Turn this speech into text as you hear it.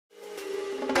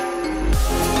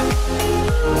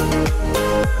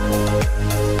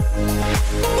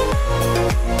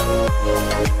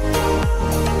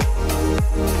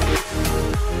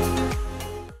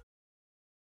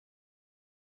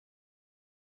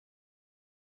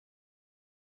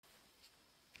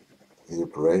The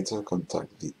operator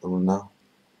contacts the ulna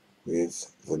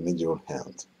with the medial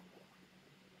hand.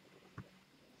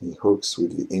 He hooks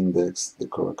with the index the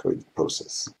coracoid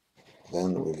process.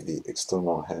 Then with the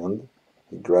external hand,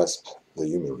 he grasps the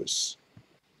humerus.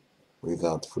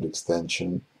 Without full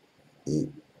extension, he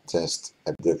tests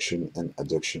abduction and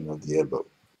adduction of the elbow.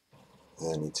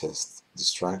 Then he tests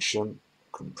distraction,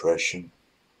 compression,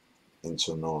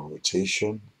 internal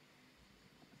rotation,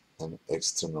 and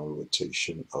external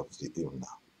rotation of the ulna.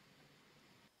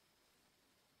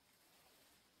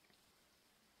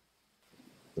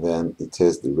 Then he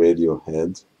tests the radial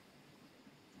head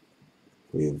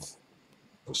with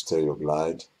posterior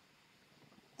glide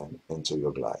and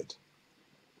anterior glide.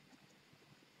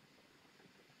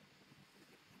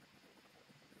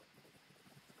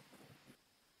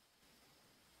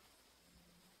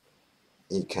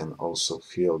 He can also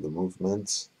feel the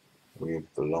movements with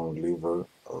the long lever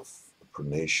of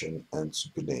pronation and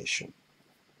supination.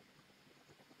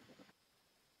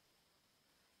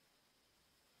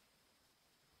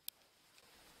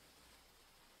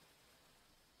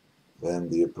 Then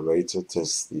the operator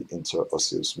tests the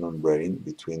interosseous membrane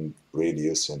between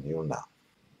radius and ulna.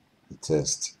 He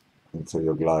tests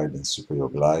inferior glide and superior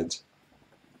glide,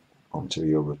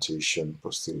 anterior rotation,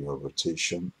 posterior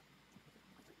rotation,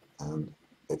 and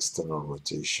external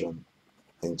rotation,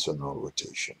 internal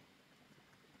rotation.